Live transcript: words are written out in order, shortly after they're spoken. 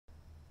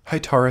Hi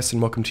Taurus, and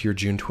welcome to your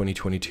June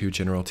 2022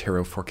 General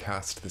Tarot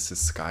Forecast. This is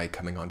Sky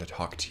coming on to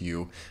talk to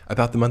you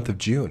about the month of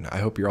June. I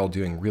hope you're all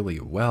doing really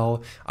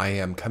well. I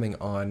am coming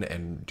on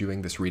and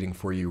doing this reading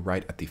for you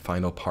right at the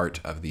final part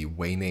of the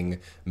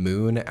waning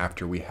moon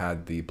after we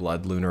had the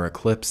blood lunar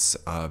eclipse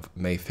of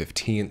May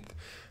 15th.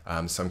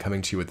 So I'm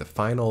coming to you with the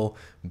final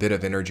bit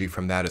of energy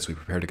from that as we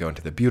prepare to go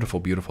into the beautiful,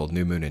 beautiful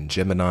new moon in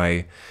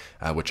Gemini,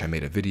 which I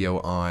made a video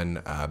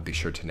on. Be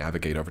sure to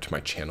navigate over to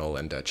my channel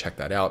and check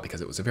that out because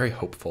it was a very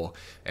hopeful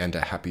and a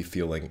happy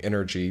feeling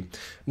energy.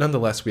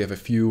 Nonetheless, we have a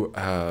few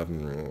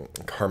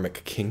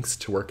karmic kinks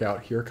to work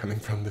out here coming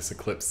from this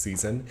eclipse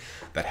season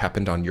that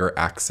happened on your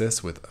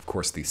axis with, of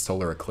course, the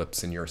solar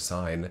eclipse in your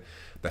sign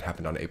that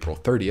happened on April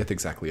 30th,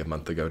 exactly a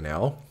month ago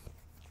now.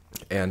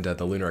 And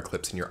the lunar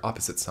eclipse in your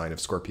opposite sign of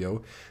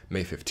Scorpio,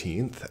 May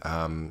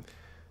 15th.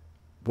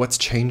 What's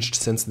changed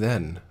since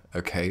then?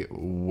 Okay,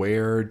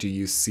 where do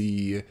you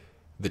see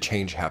the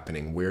change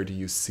happening? Where do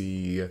you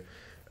see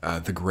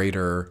the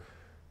greater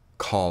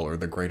call or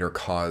the greater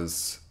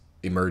cause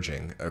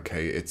emerging?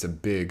 Okay, it's a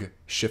big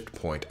shift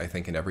point, I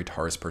think, in every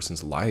Taurus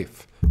person's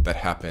life that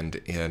happened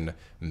in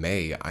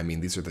May. I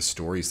mean, these are the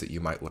stories that you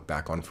might look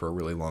back on for a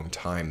really long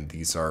time.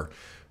 These are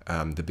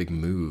the big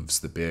moves,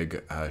 the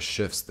big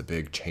shifts, the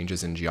big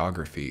changes in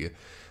geography,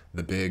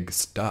 the big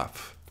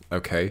stuff,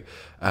 okay?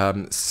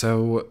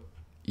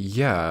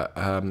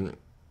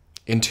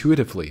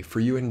 Intuitively,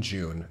 for you in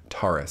June,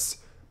 Taurus,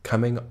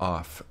 coming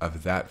off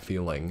of that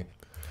feeling,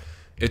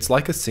 it's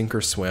like a sink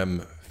or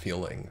swim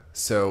feeling.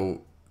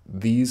 So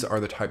these are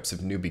the types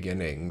of new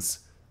beginnings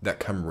that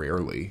come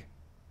rarely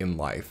in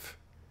life.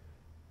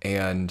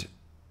 And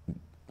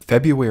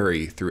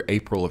February through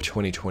April of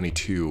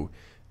 2022,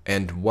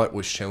 and what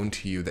was shown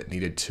to you that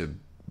needed to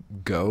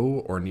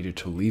go or needed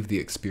to leave the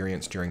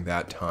experience during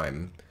that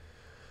time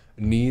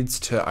needs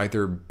to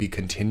either be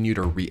continued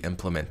or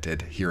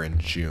re-implemented here in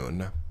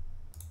June.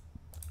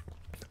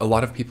 A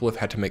lot of people have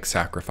had to make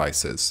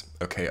sacrifices,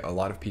 okay? A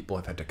lot of people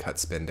have had to cut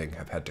spending,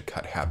 have had to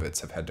cut habits,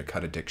 have had to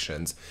cut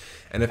addictions,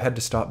 and have had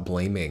to stop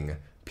blaming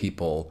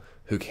people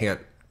who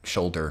can't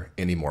shoulder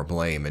any more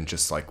blame and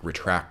just like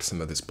retract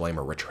some of this blame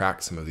or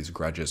retract some of these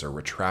grudges or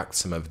retract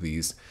some of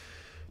these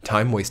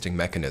time-wasting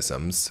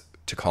mechanisms,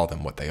 to call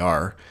them what they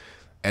are,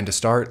 and to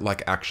start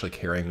like actually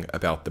caring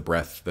about the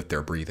breath that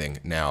they're breathing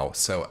now.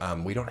 So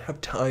we don't have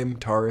time,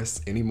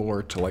 Taurus,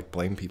 anymore to like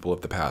blame people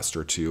of the past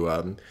or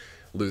to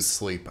lose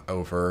sleep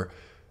over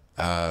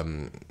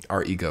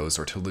our egos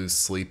or to lose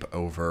sleep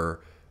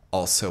over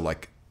also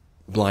like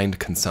blind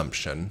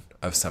consumption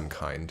of some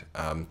kind.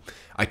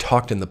 I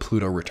talked in the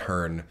Pluto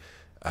return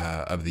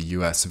of the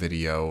US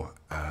video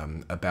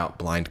about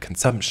blind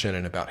consumption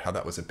and about how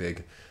that was a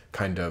big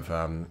kind of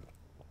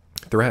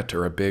threat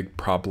or a big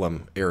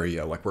problem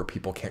area, like where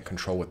people can't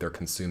control what they're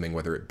consuming,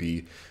 whether it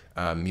be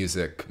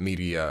music,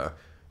 media,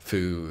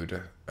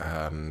 food,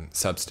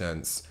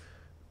 substance,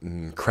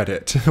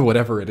 credit,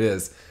 whatever it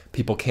is,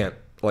 people can't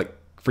like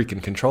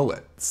freaking control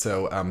it.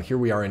 So here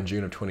we are in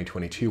June of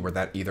 2022 where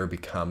that either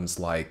becomes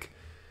like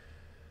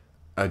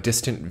a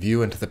distant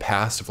view into the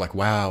past of like,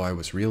 wow, I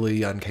was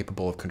really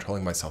incapable of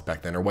controlling myself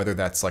back then, or whether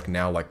that's like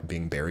now like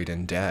being buried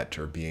in debt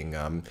or being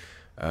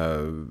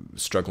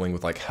struggling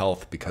with like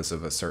health because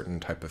of a certain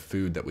type of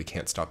food that we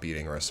can't stop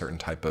eating, or a certain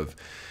type of,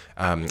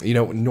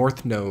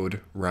 North Node,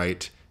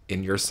 right,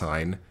 in your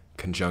sign,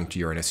 conjunct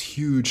Uranus,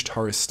 huge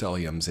Taurus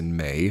stelliums in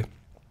May.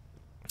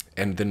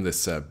 And then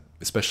this,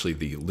 especially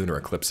the lunar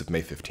eclipse of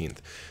May 15th,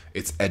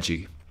 it's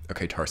edgy.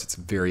 Okay, Taurus, it's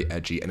very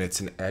edgy, and it's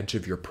an edge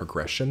of your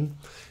progression.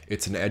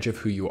 It's an edge of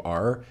who you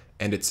are,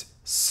 and it's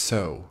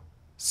so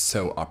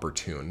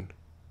opportune.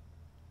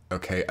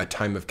 Okay, a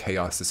time of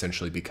chaos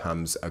essentially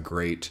becomes a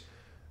great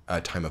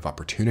time of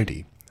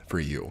opportunity for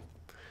you.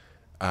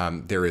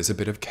 There is a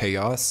bit of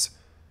chaos,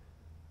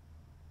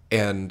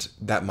 and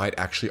that might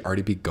actually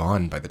already be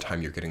gone by the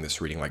time you're getting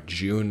this reading. Like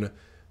June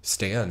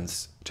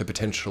stands to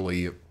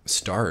potentially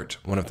start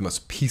one of the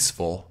most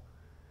peaceful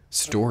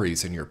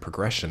stories in your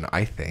progression,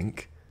 I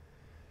think,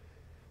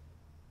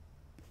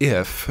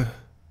 if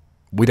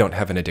we don't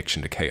have an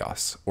addiction to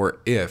chaos, or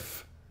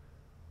if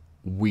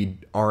we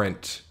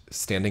aren't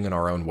standing in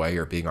our own way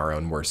or being our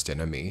own worst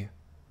enemy.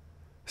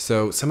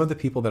 So some of the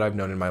people that I've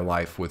known in my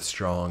life with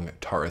strong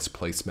Taurus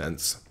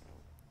placements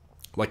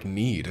like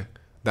need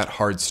that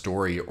hard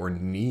story or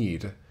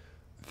need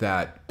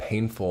that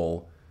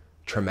painful,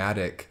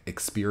 traumatic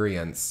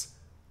experience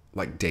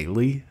like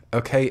daily,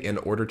 okay, in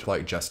order to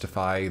like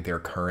justify their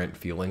current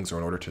feelings, or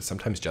in order to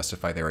sometimes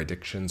justify their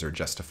addictions or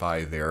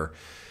justify their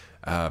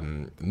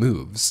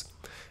moves.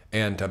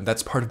 And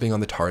that's part of being on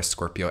the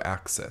Taurus-Scorpio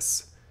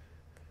axis.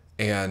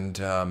 And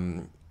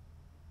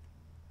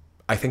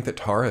I think that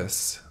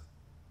Taurus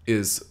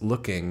is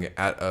looking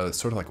at a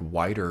sort of like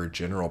wider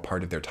general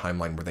part of their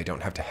timeline where they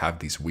don't have to have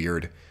these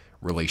weird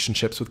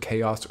relationships with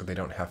chaos, or they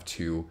don't have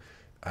to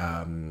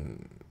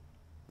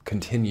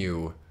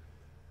continue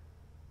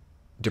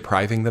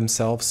depriving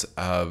themselves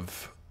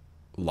of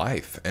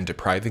life and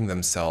depriving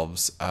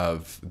themselves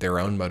of their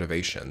own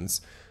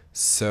motivations.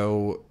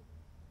 So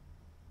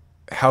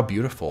how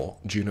beautiful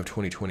June of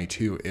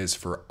 2022 is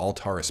for all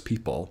Taurus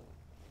people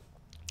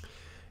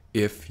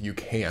if you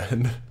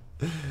can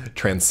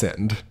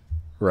transcend,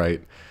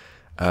 right?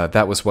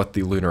 That was what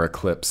the lunar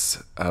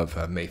eclipse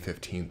of May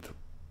 15th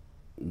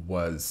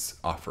was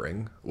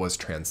offering, was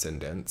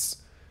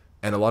transcendence.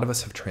 And a lot of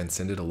us have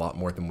transcended a lot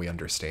more than we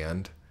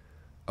understand.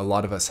 A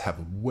lot of us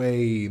have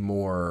way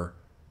more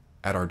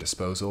at our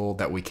disposal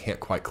that we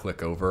can't quite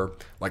click over.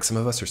 Like some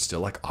of us are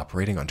still like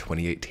operating on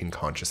 2018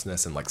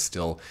 consciousness and like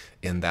still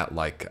in that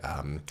like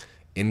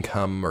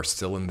income, or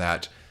still in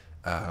that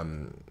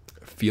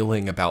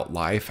feeling about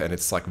life. And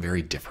it's like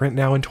very different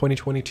now in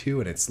 2022.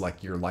 And it's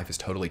like your life is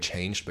totally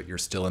changed, but you're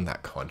still in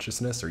that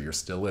consciousness, or you're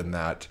still in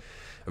that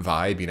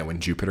vibe, you know, when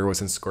Jupiter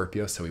was in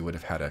Scorpio. So we would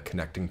have had a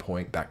connecting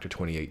point back to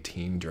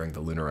 2018 during the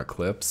lunar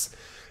eclipse.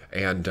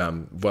 And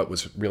what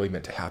was really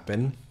meant to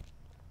happen,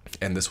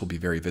 and this will be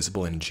very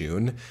visible in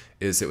June,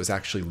 is it was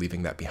actually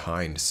leaving that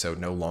behind. So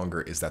no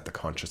longer is that the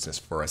consciousness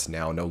for us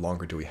now. No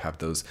longer do we have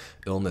those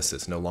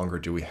illnesses. No longer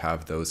do we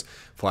have those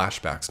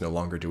flashbacks. No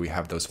longer do we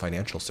have those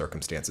financial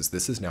circumstances.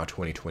 This is now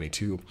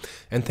 2022,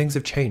 and things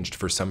have changed,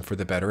 for some for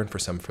the better and for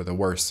some for the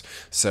worse.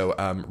 So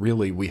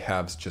really, we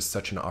have just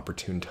such an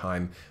opportune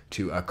time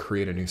to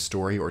create a new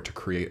story, or to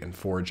create and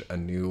forge a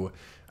new,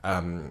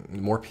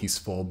 more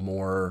peaceful,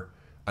 more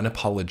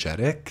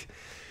unapologetic,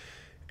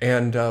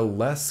 and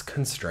less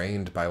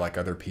constrained by like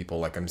other people.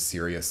 Like, I'm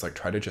serious, like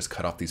try to just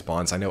cut off these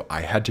bonds. I know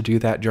I had to do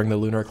that during the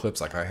lunar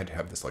eclipse. Like I had to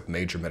have this like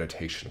major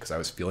meditation, because I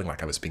was feeling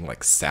like I was being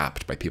like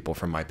sapped by people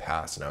from my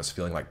past. And I was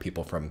feeling like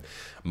people from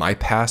my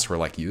past were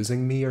like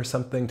using me or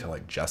something to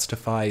like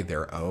justify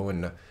their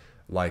own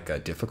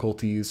like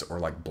difficulties, or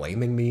like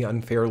blaming me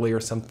unfairly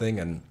or something.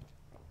 And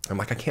I'm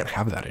like, I can't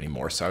have that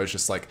anymore. So I was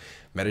just like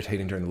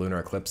meditating during the lunar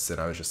eclipse, and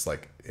I was just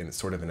like in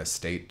sort of in a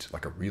state,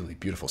 like a really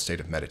beautiful state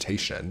of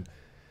meditation.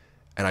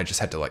 And I just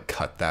had to like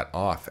cut that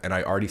off. And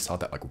I already saw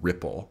that like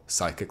ripple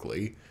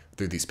psychically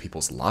through these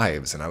people's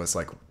lives. And I was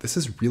like, this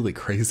is really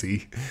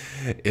crazy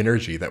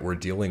energy that we're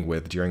dealing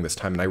with during this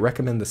time. And I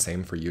recommend the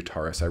same for you,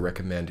 Taurus. I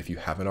recommend, if you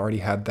haven't already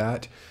had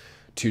that,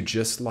 to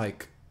just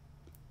like,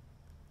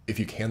 if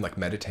you can, like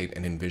meditate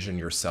and envision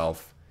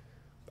yourself,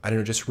 I don't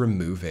know, just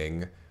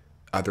removing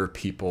other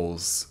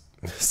people's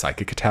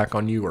psychic attack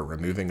on you, or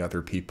removing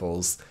other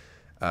people's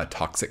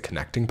toxic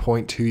connecting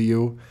point to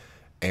you.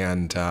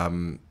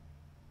 And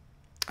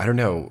I don't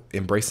know,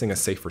 embracing a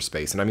safer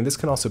space. And I mean, this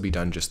can also be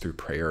done just through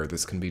prayer.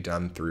 This can be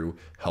done through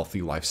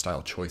healthy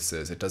lifestyle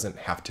choices. It doesn't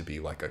have to be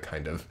like a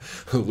kind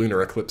of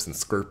lunar eclipse in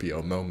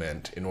Scorpio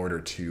moment in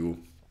order to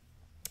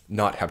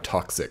not have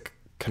toxic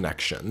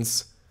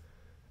connections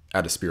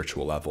at a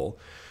spiritual level.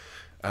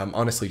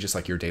 Honestly, just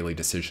like your daily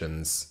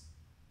decisions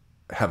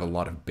have a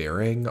lot of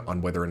bearing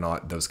on whether or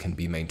not those can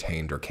be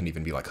maintained, or can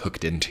even be like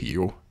hooked into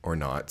you or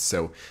not.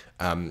 So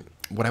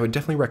what I would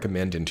definitely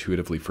recommend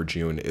intuitively for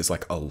June is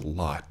like a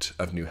lot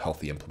of new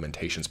healthy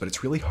implementations, but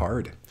it's really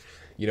hard.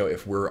 You know,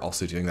 if we're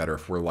also doing that, or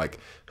if we're like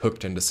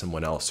hooked into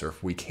someone else, or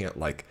if we can't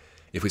like,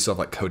 if we still have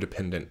like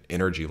codependent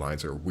energy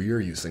lines, or we're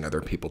using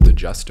other people to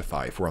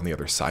justify, if we're on the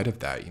other side of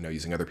that, you know,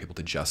 using other people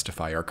to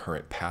justify our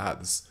current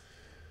paths,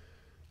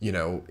 you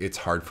know, it's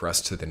hard for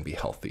us to then be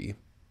healthy,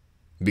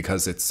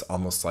 because it's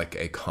almost like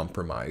a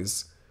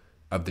compromise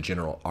of the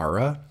general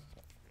aura,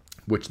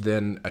 which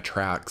then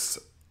attracts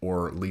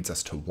or leads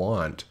us to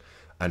want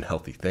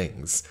unhealthy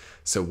things.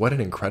 So what an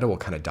incredible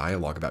kind of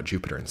dialogue about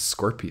Jupiter and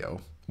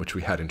Scorpio, which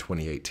we had in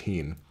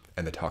 2018,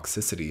 and the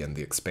toxicity and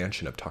the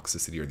expansion of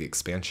toxicity, or the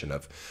expansion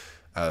of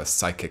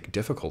psychic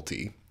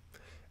difficulty,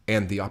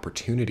 and the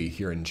opportunity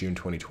here in June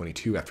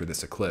 2022 after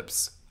this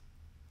eclipse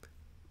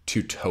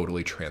to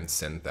totally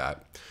transcend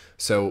that.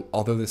 So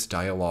although this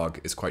dialogue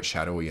is quite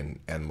shadowy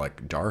and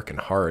like dark and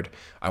hard,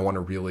 I want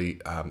to really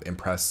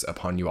impress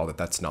upon you all that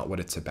that's not what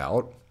it's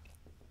about.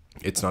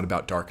 It's not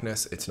about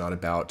darkness. It's not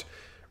about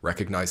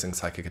recognizing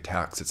psychic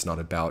attacks. It's not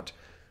about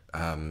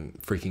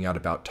freaking out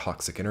about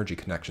toxic energy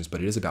connections,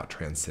 but it is about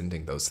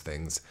transcending those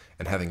things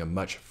and having a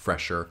much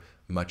fresher,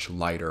 much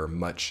lighter,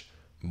 much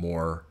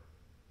more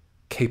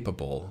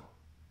capable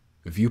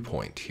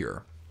viewpoint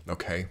here,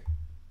 okay?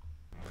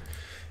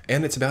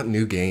 And it's about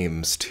new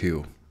games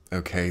too.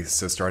 Okay,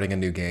 so starting a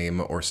new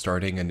game, or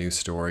starting a new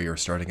story, or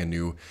starting a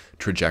new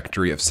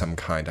trajectory of some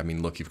kind. I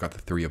mean, look, you've got the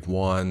Three of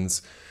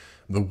Wands,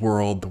 the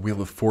World, the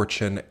Wheel of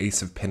Fortune,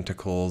 Ace of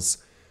Pentacles.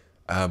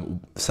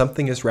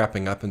 Something is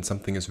wrapping up and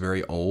something is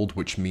very old,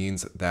 which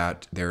means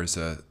that there's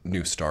a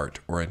new start,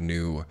 or a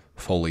new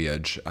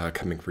foliage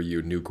coming for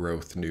you, new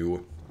growth,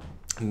 new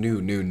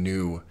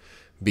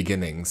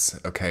beginnings,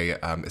 okay?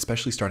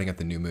 Especially starting at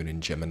the new moon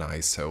in Gemini.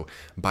 So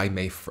by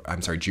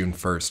June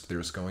 1st,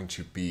 there's going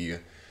to be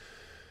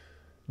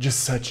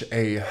just such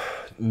a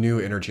new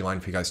energy line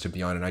for you guys to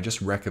be on. And I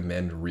just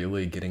recommend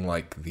really getting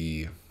like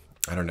the,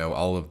 I don't know,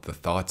 all of the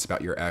thoughts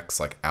about your ex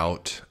like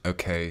out,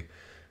 okay?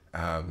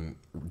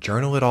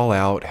 Journal it all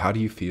out. How do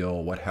you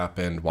feel? What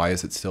happened? Why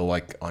is it still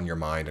like on your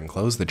mind? And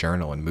close the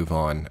journal and move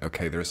on.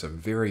 Okay, there's a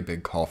very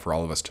big call for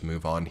all of us to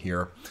move on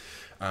here.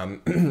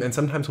 And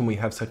sometimes when we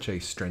have such a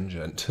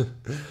stringent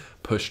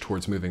push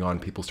towards moving on,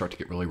 people start to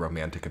get really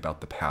romantic about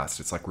the past.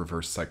 It's like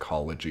reverse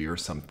psychology or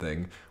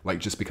something. Like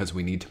just because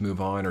we need to move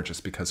on, or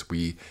just because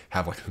we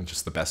have like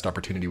just the best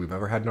opportunity we've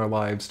ever had in our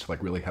lives to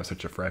like really have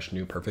such a fresh,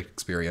 new, perfect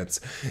experience,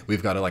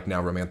 we've got to like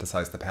now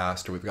romanticize the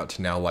past, or we've got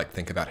to now like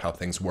think about how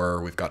things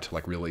were. We've got to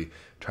like really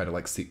try to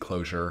like seek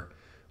closure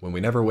when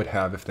we never would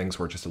have if things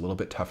were just a little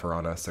bit tougher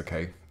on us.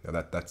 Okay,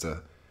 now that's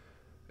a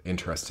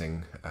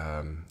interesting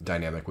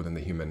dynamic within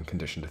the human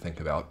condition to think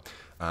about.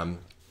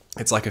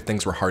 It's like if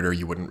things were harder,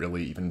 you wouldn't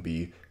really even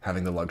be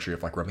having the luxury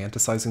of like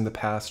romanticizing the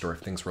past, or if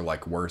things were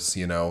like worse,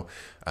 you know,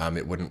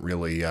 it wouldn't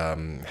really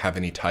have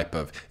any type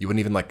of, you wouldn't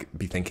even like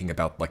be thinking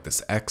about like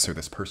this ex or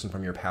this person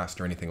from your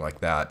past or anything like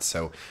that.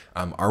 So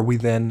are we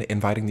then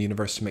inviting the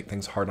universe to make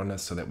things hard on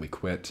us so that we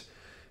quit,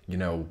 you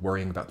know,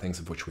 worrying about things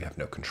of which we have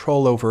no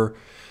control over?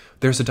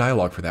 There's a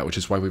dialogue for that, which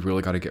is why we've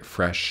really got to get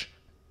fresh,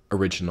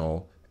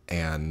 original,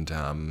 and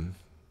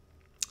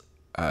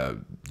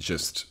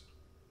just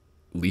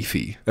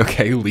leafy.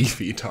 Okay,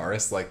 leafy,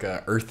 Taurus, like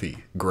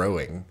earthy,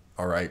 growing.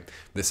 All right,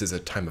 this is a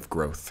time of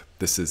growth.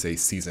 This is a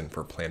season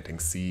for planting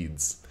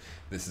seeds.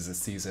 This is a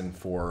season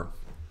for,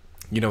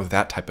 you know,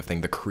 that type of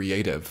thing, the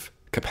creative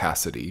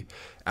capacity,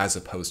 as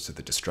opposed to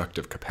the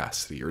destructive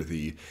capacity or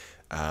the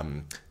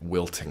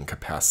wilting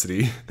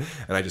capacity.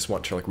 And I just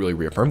want to like really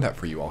reaffirm that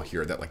for you all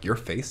here, that like you're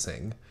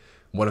facing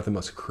one of the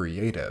most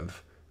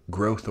creative,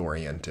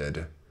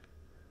 growth-oriented,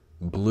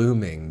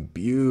 blooming,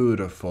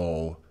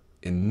 beautiful,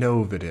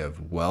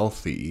 innovative,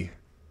 wealthy,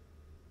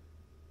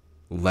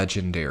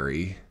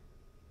 legendary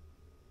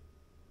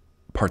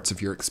parts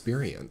of your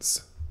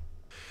experience.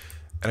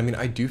 And I mean,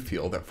 I do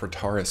feel that for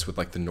Taurus, with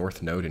like the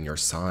North Node in your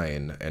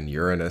sign and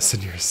Uranus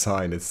in your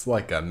sign, it's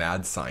like a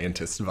mad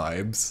scientist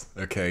vibes,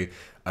 okay?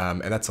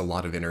 And that's a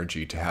lot of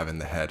energy to have in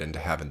the head and to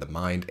have in the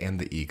mind and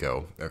the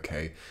ego,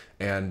 okay?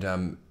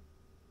 And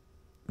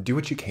do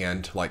what you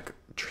can to like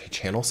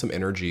channel some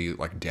energy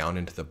like down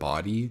into the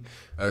body,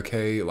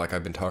 okay? Like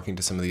I've been talking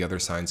to some of the other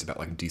signs about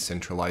like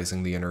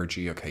decentralizing the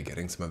energy, okay?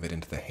 Getting some of it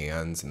into the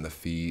hands and the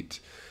feet,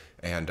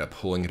 and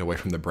pulling it away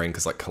from the brain,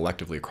 because like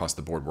collectively across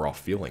the board we're all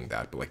feeling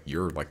that, but like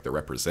you're like the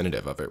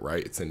representative of it,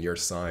 right? It's in your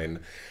sign.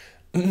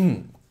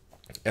 And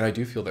I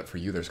do feel that for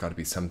you there's got to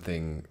be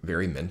something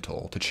very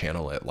mental to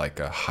channel it, like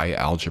a high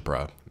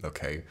algebra,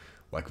 okay?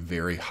 Like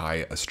very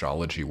high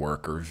astrology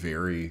work, or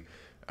very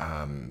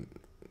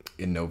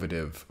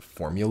innovative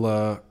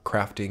formula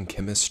crafting,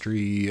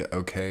 chemistry,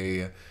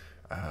 okay?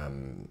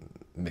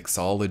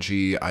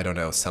 Mixology, I don't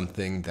know,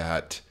 something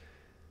that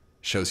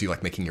shows you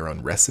like making your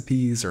own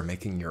recipes or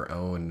making your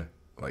own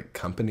like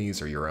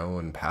companies or your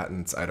own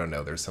patents. I don't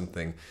know. There's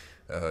something,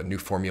 new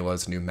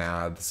formulas, new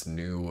maths,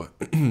 new,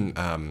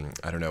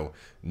 I don't know,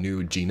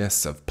 new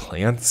genus of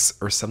plants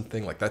or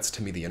something. Like that's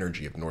to me the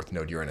energy of North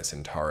Node Uranus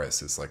in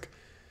Taurus, is like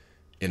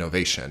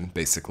innovation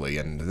basically.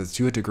 And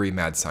to a degree,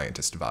 mad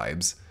scientist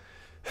vibes.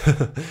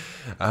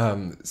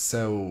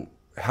 So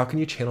how can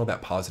you channel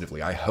that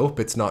positively? I hope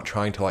it's not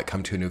trying to like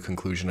come to a new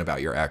conclusion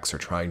about your ex, or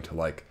trying to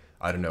like,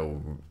 I don't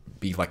know,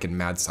 be like in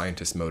mad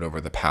scientist mode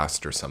over the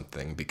past or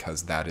something,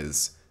 because that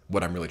is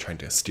what I'm really trying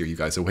to steer you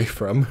guys away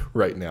from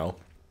right now.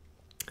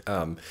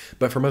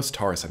 But for most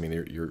Taurus, I mean,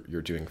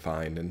 you're doing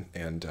fine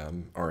and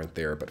aren't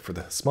there. But for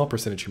the small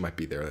percentage who might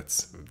be there,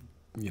 that's,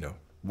 you know,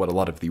 what a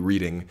lot of the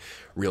reading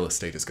real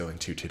estate is going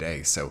to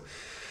today. So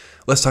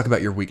let's talk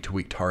about your week to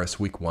week Taurus.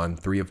 Week 1,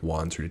 3 of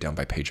Wands rooted down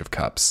by Page of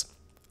Cups.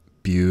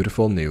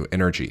 Beautiful new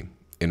energy,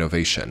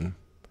 innovation,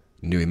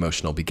 new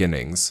emotional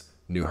beginnings,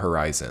 new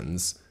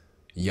horizons,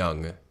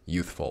 young,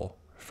 youthful,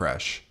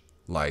 fresh,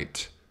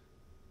 light.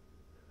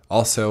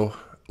 Also,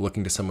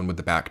 looking to someone with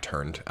the back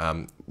turned.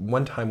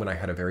 One time when I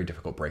had a very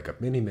difficult breakup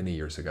many, many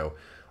years ago,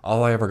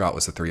 all I ever got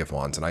was the 3 of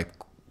Wands, and I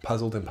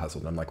puzzled and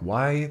puzzled. And I'm like,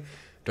 why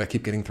do I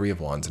keep getting 3 of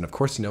Wands? And of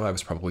course, you know, I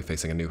was probably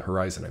facing a new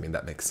horizon. I mean,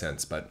 that makes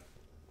sense. But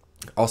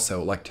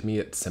also, like, to me,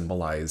 it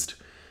symbolized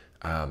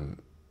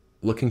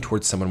looking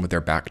towards someone with their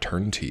back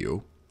turned to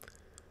you.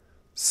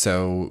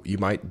 So you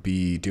might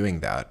be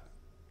doing that.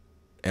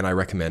 And I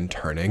recommend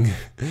turning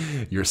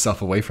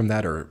yourself away from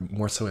that, or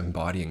more so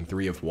embodying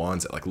 3 of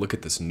Wands. Like, look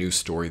at this new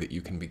story that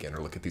you can begin,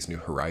 or look at these new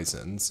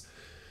horizons,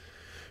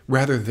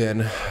 rather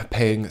than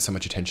paying so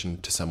much attention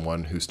to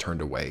someone who's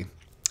turned away.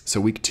 So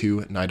week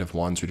 2, Knight of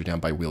Wands rooted down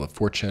by Wheel of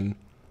Fortune.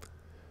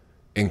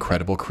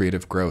 Incredible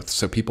creative growth.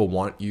 So people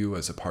want you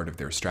as a part of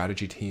their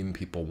strategy team.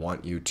 People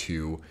want you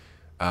to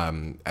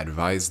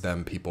advise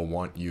them. People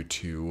want you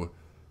to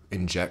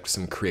inject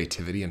some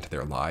creativity into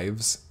their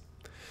lives.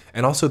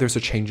 And also there's a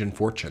change in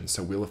fortune.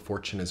 So Wheel of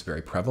Fortune is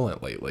very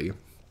prevalent lately,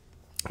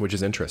 which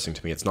is interesting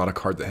to me. It's not a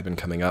card that had been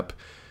coming up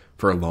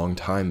for a long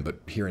time, but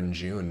here in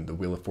June, the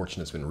Wheel of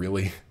Fortune has been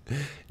really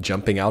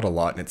jumping out a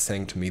lot. And it's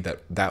saying to me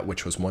that that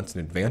which was once an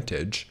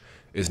advantage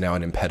is now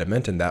an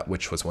impediment, and that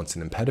which was once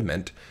an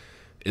impediment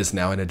is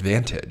now an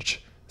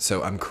advantage.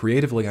 So I'm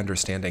creatively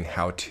understanding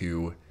how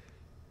to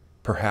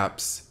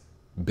perhaps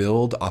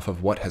build off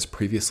of what has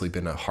previously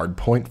been a hard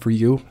point for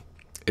you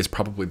is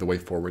probably the way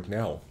forward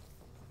now.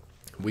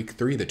 Week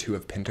 3, the Two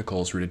of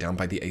Pentacles rooted down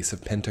by the Ace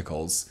of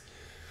Pentacles.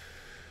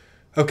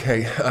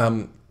 Okay,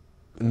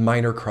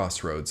 minor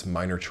crossroads,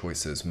 minor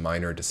choices,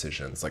 minor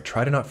decisions. Like,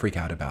 try to not freak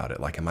out about it.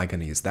 Like, am I going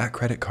to use that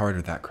credit card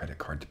or that credit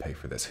card to pay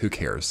for this? Who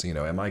cares? You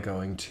know, am I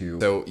going to...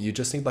 So you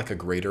just need like a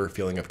greater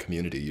feeling of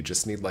community. You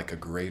just need like a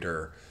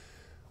greater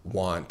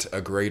want,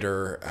 a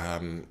greater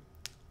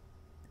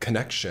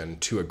connection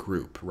to a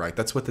group, right?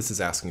 That's what this is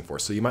asking for.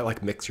 So you might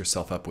like mix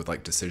yourself up with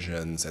like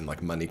decisions and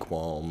like money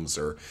qualms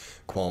or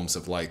qualms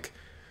of like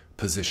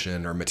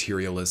position or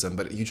materialism,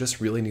 but you just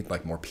really need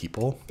like more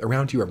people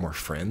around you or more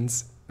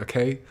friends,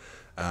 okay?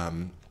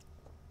 And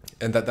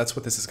that's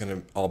what this is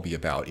going to all be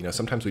about. You know,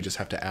 sometimes we just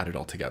have to add it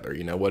all together.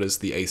 You know, what is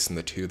the Ace and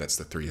the 2? That's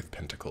the 3 of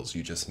Pentacles.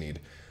 You just need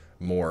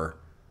more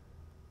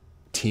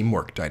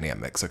teamwork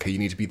dynamics, okay? You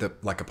need to be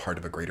like a part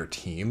of a greater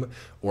team,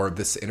 or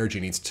this energy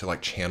needs to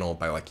like channel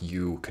by like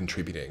you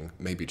contributing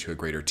maybe to a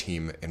greater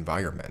team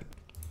environment.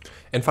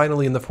 And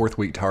finally, in the 4th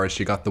week, Taurus,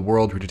 you got the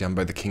World rooted down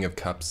by the King of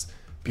Cups.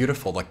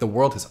 Beautiful. Like, the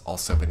World has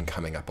also been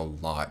coming up a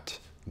lot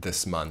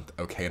this month,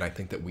 okay? And I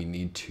think that we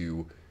need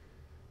to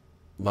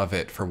love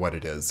it for what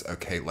it is,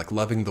 okay? Like,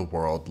 loving the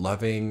world,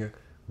 loving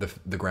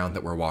the ground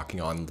that we're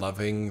walking on,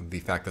 loving the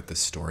fact that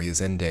this story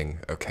is ending,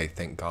 okay?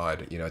 Thank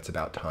God, you know, it's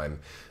about time.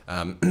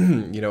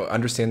 You know,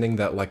 understanding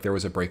that like there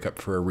was a breakup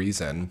for a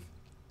reason,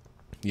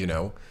 you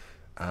know,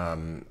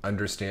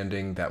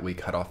 understanding that we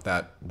cut off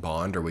that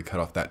bond or we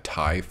cut off that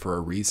tie for a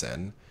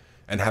reason,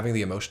 and having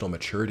the emotional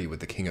maturity with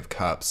the King of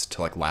Cups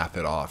to like laugh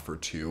it off or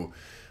to,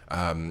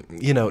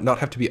 you know, not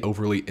have to be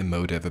overly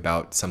emotive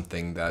about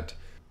something that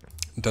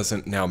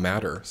doesn't now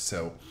matter.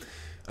 So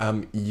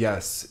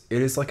yes,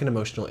 it is like an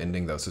emotional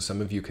ending though. So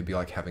some of you could be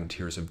like having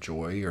tears of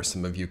joy, or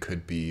some of you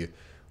could be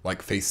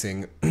like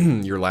facing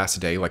your last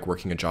day, like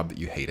working a job that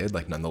you hated.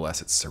 Like,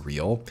 nonetheless, it's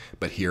surreal.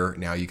 But here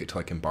now you get to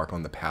like embark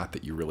on the path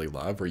that you really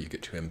love, or you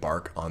get to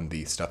embark on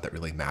the stuff that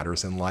really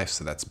matters in life.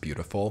 So that's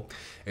beautiful.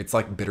 It's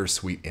like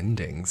bittersweet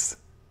endings,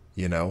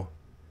 you know,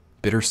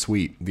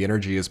 bittersweet. The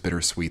energy is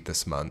bittersweet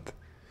this month.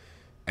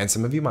 And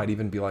some of you might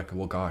even be like,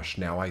 well, gosh,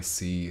 now I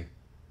see,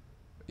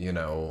 you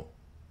know,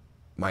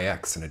 my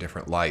ex in a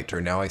different light, or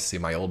now I see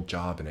my old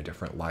job in a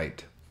different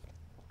light,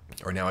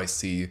 or now I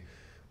see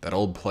that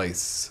old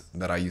place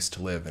that I used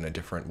to live in a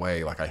different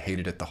way. Like, I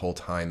hated it the whole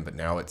time, but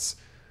now it's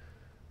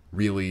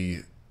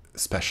really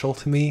special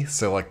to me.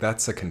 So like,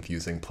 that's a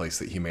confusing place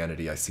that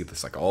humanity, I see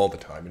this like all the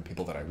time in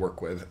people that I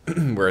work with,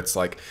 where it's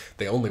like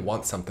they only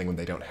want something when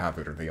they don't have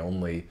it, or they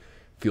only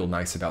feel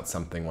nice about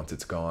something once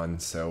it's gone.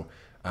 So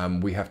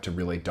we have to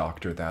really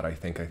doctor that. I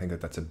think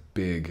that that's a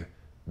big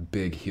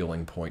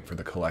healing point for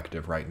the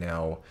collective right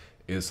now,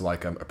 is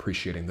like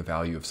appreciating the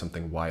value of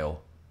something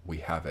while we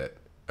have it,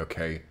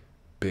 okay?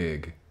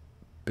 Big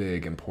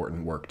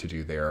important work to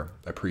do there,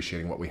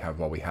 appreciating what we have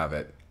while we have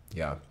it.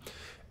 Yeah.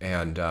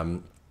 And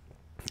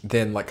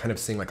then like kind of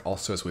seeing like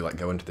also as we like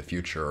go into the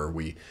future, or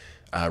we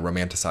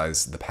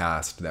romanticize the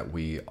past, that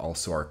we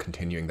also are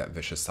continuing that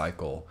vicious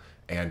cycle,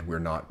 and we're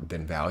not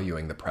then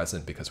valuing the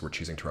present because we're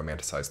choosing to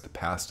romanticize the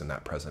past in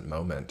that present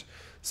moment.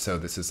 So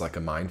this is like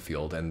a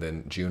minefield. And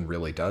then June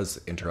really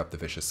does interrupt the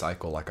vicious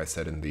cycle, like I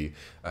said in the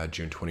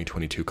June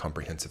 2022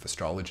 comprehensive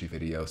astrology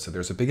video. So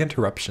there's a big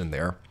interruption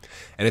there,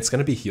 and it's going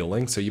to be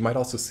healing. So you might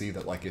also see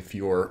that like if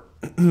you're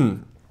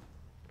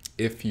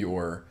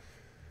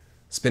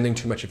spending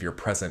too much of your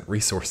present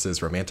resources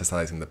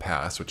romanticizing the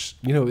past, which,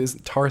 you know,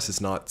 Taurus is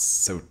not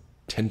so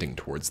tending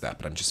towards that,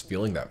 but I'm just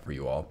feeling that for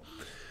you all.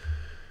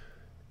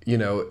 You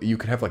know, you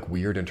could have like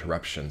weird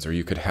interruptions, or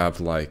you could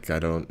have like, I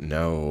don't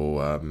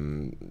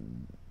know,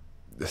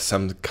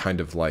 some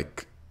kind of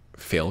like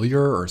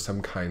failure, or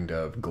some kind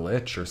of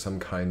glitch, or some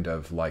kind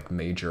of like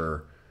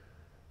major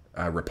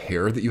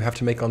repair that you have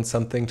to make on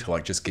something to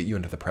like just get you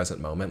into the present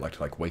moment, like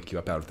to like wake you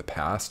up out of the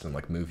past and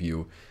like move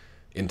you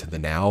into the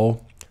now.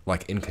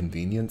 Like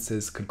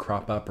inconveniences could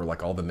crop up, or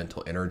like all the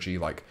mental energy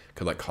like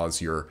could like cause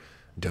your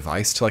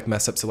device to like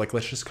mess up. So like,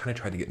 let's just kind of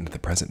try to get into the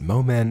present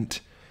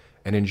moment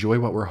and enjoy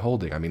what we're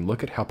holding. I mean,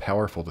 look at how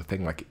powerful the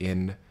thing like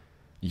in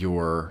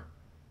your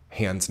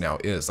hands now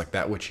is. Like,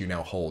 that which you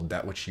now hold,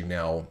 that which you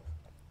now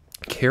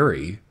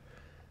carry,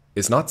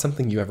 is not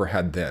something you ever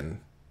had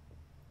then.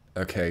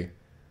 Okay?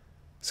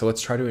 So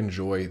let's try to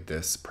enjoy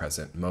this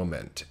present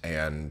moment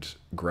and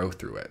grow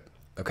through it.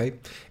 Okay?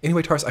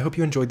 Anyway, Taurus, I hope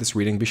you enjoyed this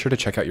reading. Be sure to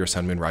check out your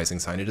Sun, Moon, Rising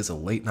sign. It is a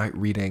late night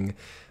reading.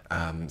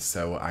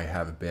 So I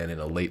have been in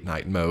a late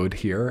night mode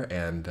here,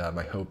 and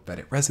I hope that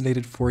it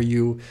resonated for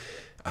you.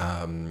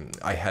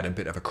 I had a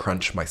bit of a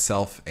crunch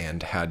myself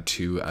and had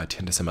to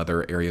attend to some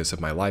other areas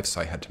of my life,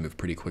 so I had to move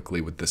pretty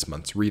quickly with this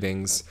month's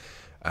readings,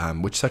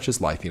 which such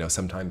is life. You know,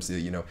 sometimes,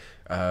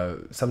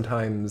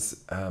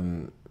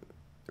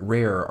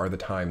 rare are the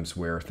times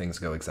where things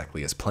go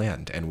exactly as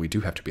planned, and we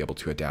do have to be able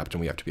to adapt,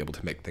 and we have to be able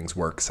to make things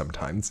work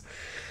sometimes.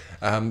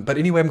 But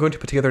anyway, I'm going to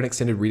put together an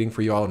extended reading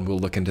for you all, and we'll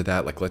look into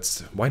that. Like,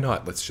 why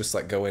not? Let's just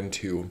like go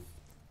into,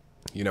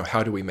 you know,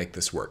 how do we make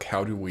this work?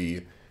 How do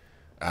we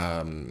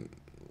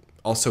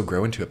also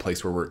grow into a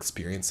place where we're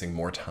experiencing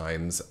more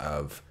times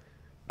of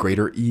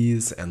greater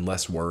ease and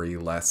less worry,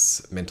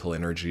 less mental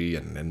energy,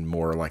 and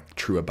more like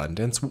true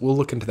abundance. We'll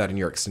look into that in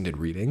your extended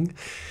reading.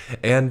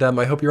 And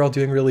I hope you're all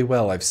doing really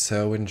well. I've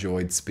so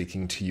enjoyed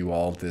speaking to you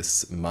all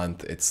this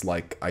month. It's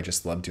like I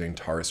just love doing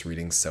Taurus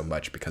readings so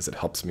much because it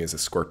helps me as a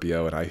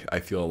Scorpio, and I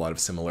feel a lot of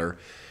similar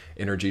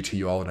energy to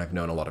you all, and I've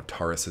known a lot of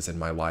Tauruses in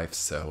my life.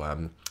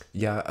 So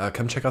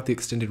come check out the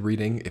extended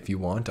reading if you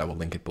want. I will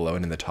link it below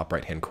and in the top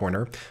right hand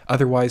corner.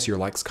 Otherwise, your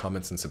likes,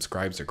 comments, and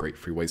subscribes are great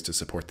free ways to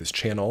support this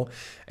channel.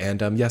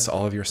 And yes,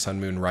 all of your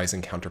sun, moon,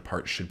 rising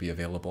counterparts should be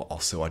available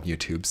also on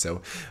YouTube.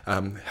 So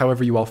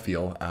however you all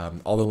feel,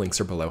 all the links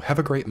are below. Have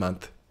a great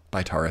month.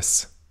 Bye,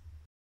 Taurus.